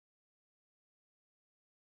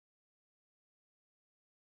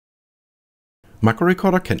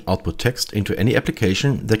Microrecorder can output text into any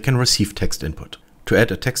application that can receive text input. To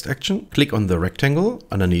add a text action, click on the rectangle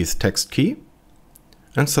underneath Text key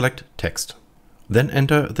and select Text. Then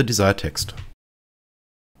enter the desired text.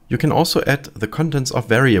 You can also add the contents of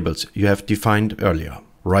variables you have defined earlier.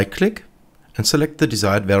 Right-click and select the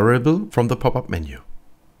desired variable from the pop-up menu.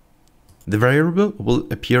 The variable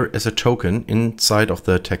will appear as a token inside of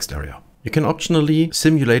the text area. You can optionally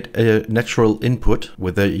simulate a natural input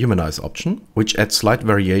with the humanize option, which adds slight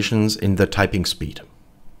variations in the typing speed.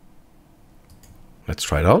 Let's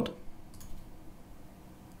try it out.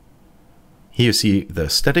 Here you see the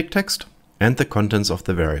static text and the contents of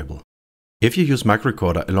the variable. If you use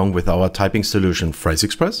Microrecorder along with our typing solution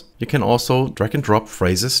PhraseExpress, you can also drag and drop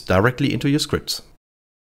phrases directly into your scripts.